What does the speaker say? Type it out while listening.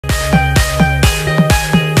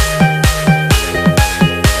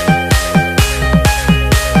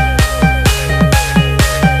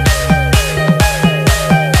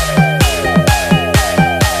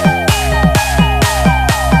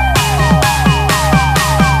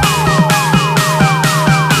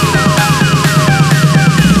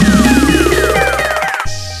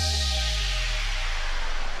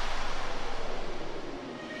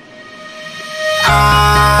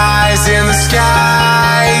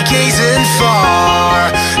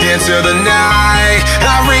into the night.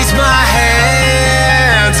 I raise my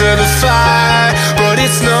hand to the fire, but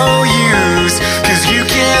it's no use, 'cause you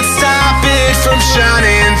can't stop it from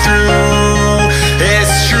shining through.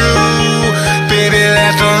 It's true, baby,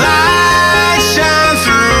 let the light shine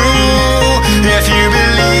through. If you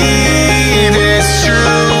believe it's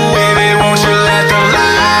true, baby, won't you let the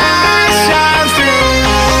light shine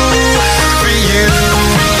through for you.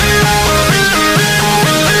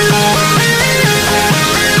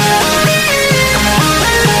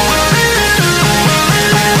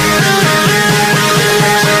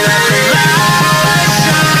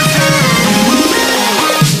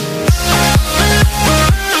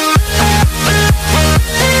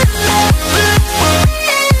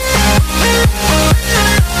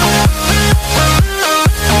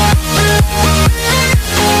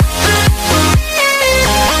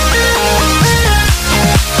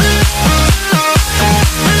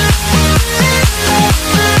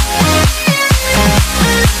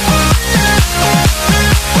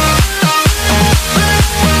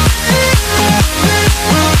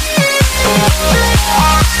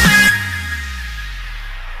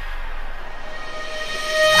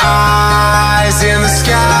 Eyes in the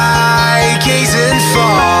sky, gazing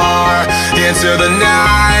far into the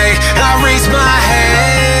night. I raise my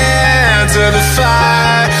hand to the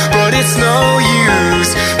fire, but it's no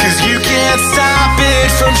use, 'cause you can't stop it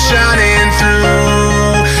from shining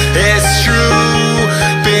through. It's true,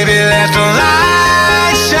 baby, let the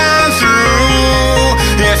light shine through.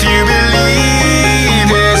 If you believe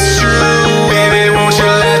it's true, baby, won't you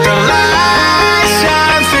let the light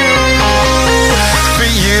shine through for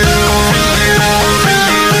you.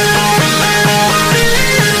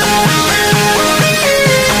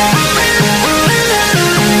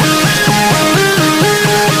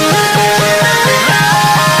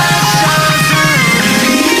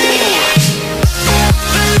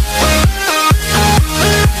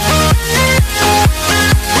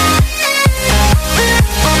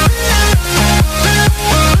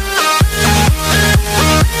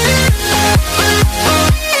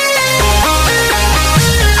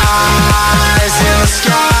 Eyes in the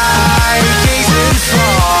sky.